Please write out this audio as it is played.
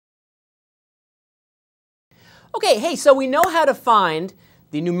Okay, hey, so we know how to find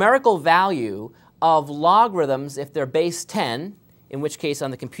the numerical value of logarithms if they're base 10, in which case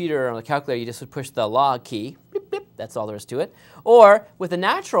on the computer or on the calculator you just would push the log key. Beep, beep, that's all there is to it. Or with a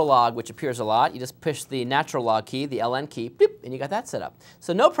natural log, which appears a lot, you just push the natural log key, the ln key, beep, and you got that set up.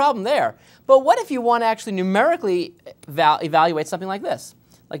 So no problem there. But what if you want to actually numerically evaluate something like this?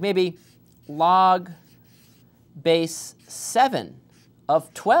 Like maybe log base 7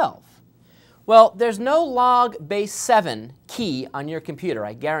 of 12. Well, there's no log base 7 key on your computer,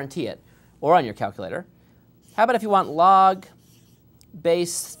 I guarantee it, or on your calculator. How about if you want log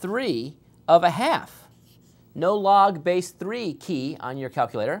base 3 of a half? No log base 3 key on your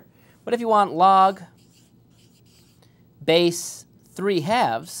calculator. What if you want log base 3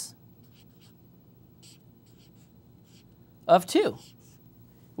 halves of 2?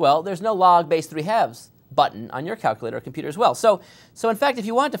 Well, there's no log base 3 halves button on your calculator or computer as well. So in fact, if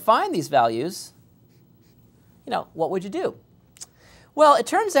you wanted to find these values, what would you do? Well, it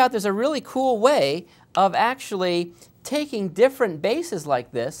turns out there's a really cool way of actually taking different bases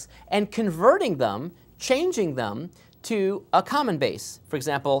like this and converting them, changing them to a common base. For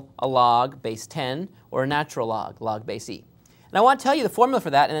example, a log base 10 or a natural log, log base e. And I want to tell you the formula for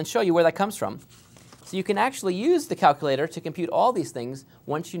that and then show you where that comes from. So you can actually use the calculator to compute all these things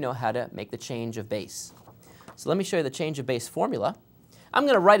once you know how to make the change of base. So let me show you the change of base formula. I'm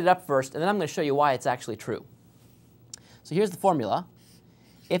going to write it up first, and then I'm going to show you why it's actually true. So here's the formula.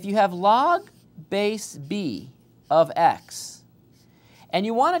 If you have log base b of x, and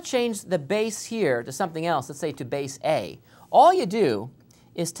you want to change the base here to something else, let's say to base a, all you do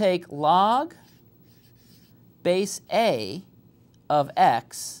is take log base a of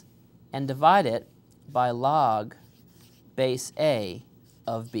x and divide it by log base a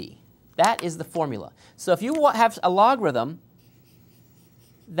of b. That is the formula. So if you have a logarithm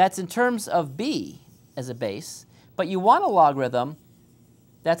that's in terms of b as a base, but you want a logarithm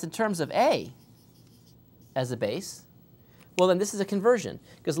that's in terms of a as a base, well then this is a conversion,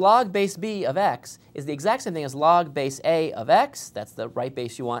 because log base b of x is the exact same thing as log base a of x, that's the right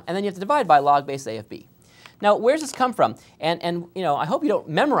base you want, and then you have to divide by log base a of b. Now, where does this come from? And I hope you don't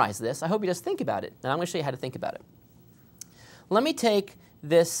memorize this. I hope you just think about it. And I'm going to show you how to think about it. Let me take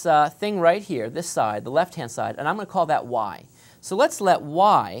this thing right here, this side, the left-hand side, and I'm going to call that y. So let's let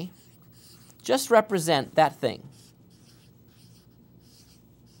y just represent that thing.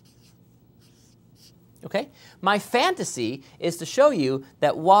 Okay? My fantasy is to show you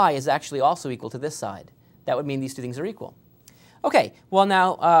that y is actually also equal to this side. That would mean these two things are equal. Okay, well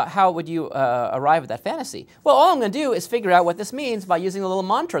now, how would you arrive at that fantasy? Well, all I'm going to do is figure out what this means by using a little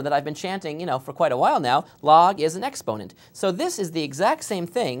mantra that I've been chanting, for quite a while now. Log is an exponent. So this is the exact same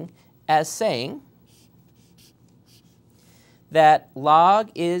thing as saying that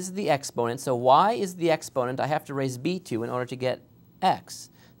log is the exponent. So y is the exponent I have to raise b to in order to get x.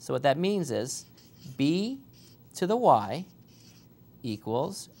 So what that means is b to the y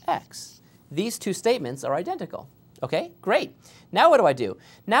equals x. These two statements are identical. Okay, great. Now what do I do?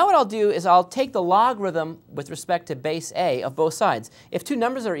 Now what I'll do is I'll take the logarithm with respect to base a of both sides. If two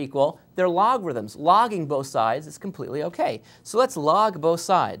numbers are equal, they're logarithms. Logging both sides is completely okay. So let's log both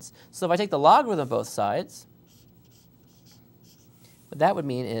sides. So if I take the logarithm of both sides, what that would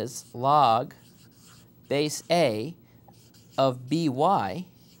mean is log base a of by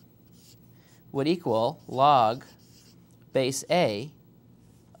would equal log base a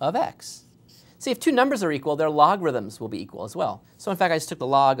of x. See, if two numbers are equal, their logarithms will be equal as well. So in fact, I just took the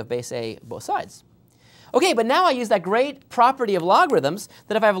log of base a of both sides. Okay, but now I use that great property of logarithms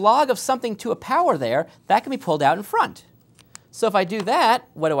that if I have log of something to a power there, that can be pulled out in front. So if I do that,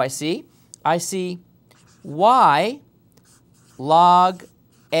 what do I see? I see y log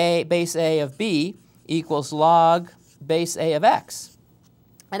a base a of b equals log base a of x.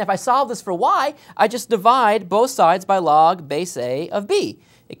 And if I solve this for y, I just divide both sides by log base a of b.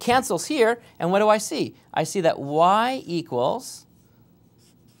 It cancels here, and what do I see? I see that y equals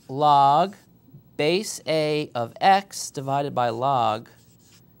log base a of x divided by log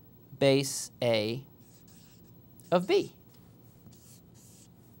base a of b.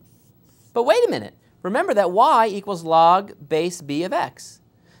 But wait a minute. Remember that y equals log base b of x.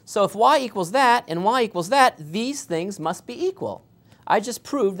 So if y equals that and y equals that, these things must be equal. I just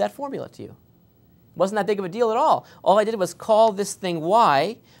proved that formula to you. Wasn't that big of a deal at all. All I did was call this thing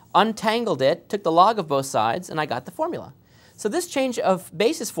y, untangled it, took the log of both sides, and I got the formula. So this change of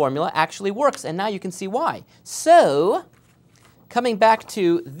basis formula actually works, and now you can see why. So coming back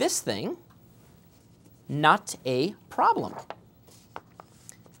to this thing, not a problem.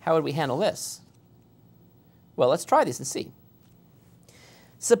 How would we handle this? Well, let's try this and see.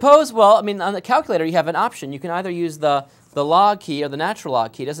 Suppose, well, I mean, on the calculator you have an option. You can either use the log key or the natural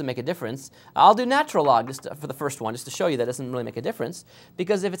log key. It doesn't make a difference. I'll do natural log just for the first one, just to show you that it doesn't really make a difference.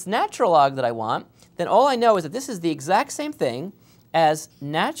 Because if it's natural log that I want, then all I know is that this is the exact same thing as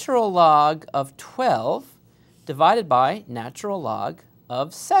natural log of 12 divided by natural log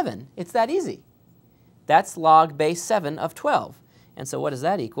of 7. It's that easy. That's log base 7 of 12. And so what does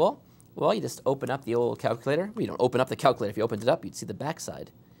that equal? Well, you just open up the old calculator. Well, you don't open up the calculator. If you opened it up, you'd see the backside.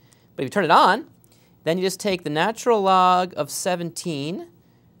 But if you turn it on, then you just take the natural log of 17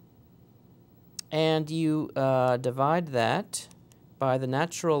 and you divide that by the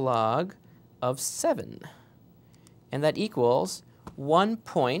natural log of 7. And that equals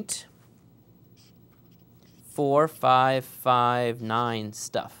 1.4559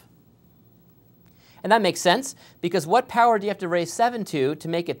 stuff. And that makes sense, because what power do you have to raise 7 to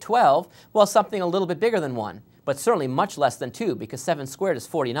make it 12? Well, something a little bit bigger than 1, but certainly much less than 2, because 7 squared is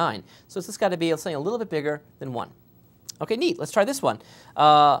 49. So it's just got to be something a little bit bigger than 1. OK, neat. Let's try this one.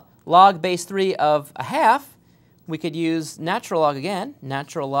 Log base 3 of a half, we could use natural log again.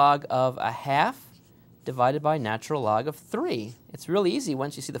 Natural log of a half divided by natural log of 3. It's really easy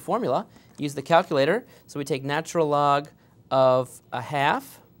once you see the formula. Use the calculator. So we take natural log of a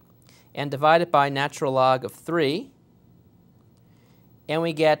half and divide it by natural log of 3. And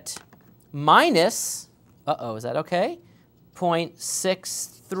we get minus, is that OK?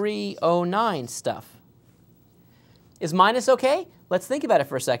 0.6309 stuff. Is minus OK? Let's think about it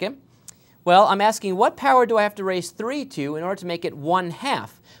for a second. Well, I'm asking what power do I have to raise 3 to in order to make it 1/2?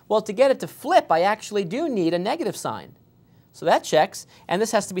 Well, to get it to flip, I actually do need a negative sign. So that checks. And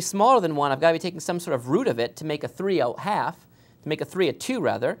this has to be smaller than 1. I've got to be taking some sort of root of it to make a 3/2. To make a 3 a 2,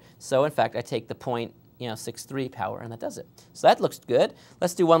 rather. So, in fact, I take the 0.63 power, and that does it. So that looks good.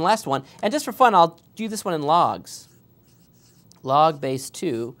 Let's do one last one. And just for fun, I'll do this one in logs. Log base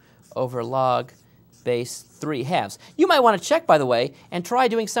 2 over log base 3/2. You might want to check, by the way, and try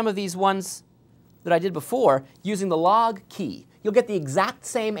doing some of these ones that I did before using the log key. You'll get the exact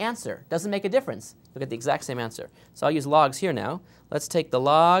same answer. Doesn't make a difference. You'll get the exact same answer. So I'll use logs here now. Let's take the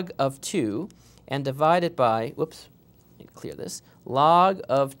log of 2 and divide it by, whoops. Clear this. Log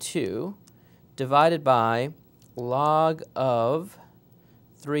of 2 divided by log of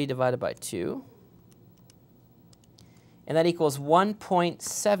 3 divided by 2. And that equals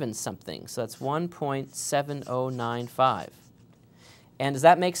 1.7 something. So that's 1.7095. And does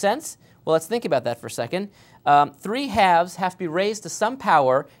that make sense? Well, let's think about that for a second. 3/2 have to be raised to some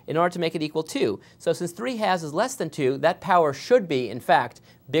power in order to make it equal 2. So since 3/2 is less than 2, that power should be, in fact,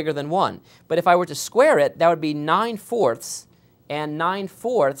 bigger than 1. But if I were to square it, that would be 9/4. And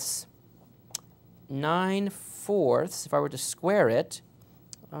 9/4, if I were to square it,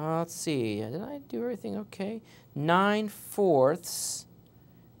 let's see, did I do everything okay? 9/4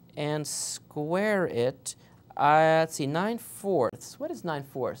 and square it, let's see, 9/4. What is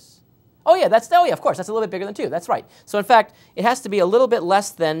 9/4? Oh yeah, of course, that's a little bit bigger than 2. That's right. So in fact, it has to be a little bit less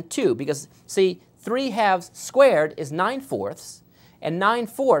than 2 because, see, 3/2 squared is 9/4, and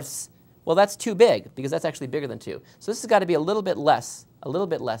 9/4, well, that's too big because that's actually bigger than 2. So this has got to be a little bit less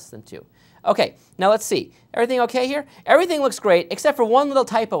than 2. Okay, now let's see. Everything okay here? Everything looks great except for one little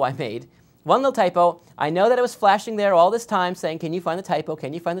typo I made. One little typo. I know that it was flashing there all this time saying, can you find the typo?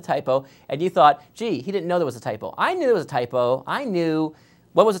 Can you find the typo? And you thought, gee, he didn't know there was a typo. I knew there was a typo. I knew.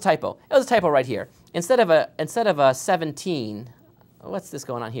 What was a typo? It was a typo right here. Instead of a 17, what's this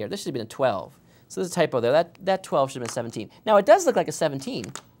going on here? This should have been a 12. So there's a typo there. That 12 should have been 17. Now it does look like a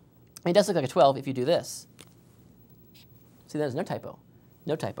 17. It does look like a 12 if you do this. See, there's no typo.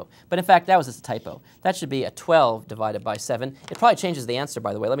 No typo. But in fact, that was just a typo. That should be a 12 divided by 7. It probably changes the answer,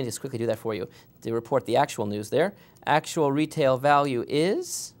 by the way. Let me just quickly do that for you to report the actual news there. Actual retail value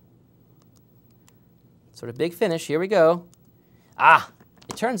is, sort of big finish. Here we go.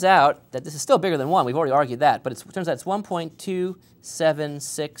 It turns out that this is still bigger than 1. We've already argued that. But it turns out it's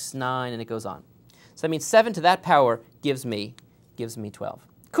 1.2769, and it goes on. So that means 7 to that power gives me 12.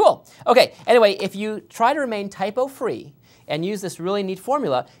 Cool. OK, anyway, if you try to remain typo-free and use this really neat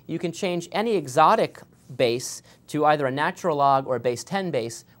formula, you can change any exotic base to either a natural log or a base 10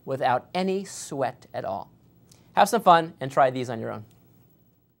 base without any sweat at all. Have some fun and try these on your own.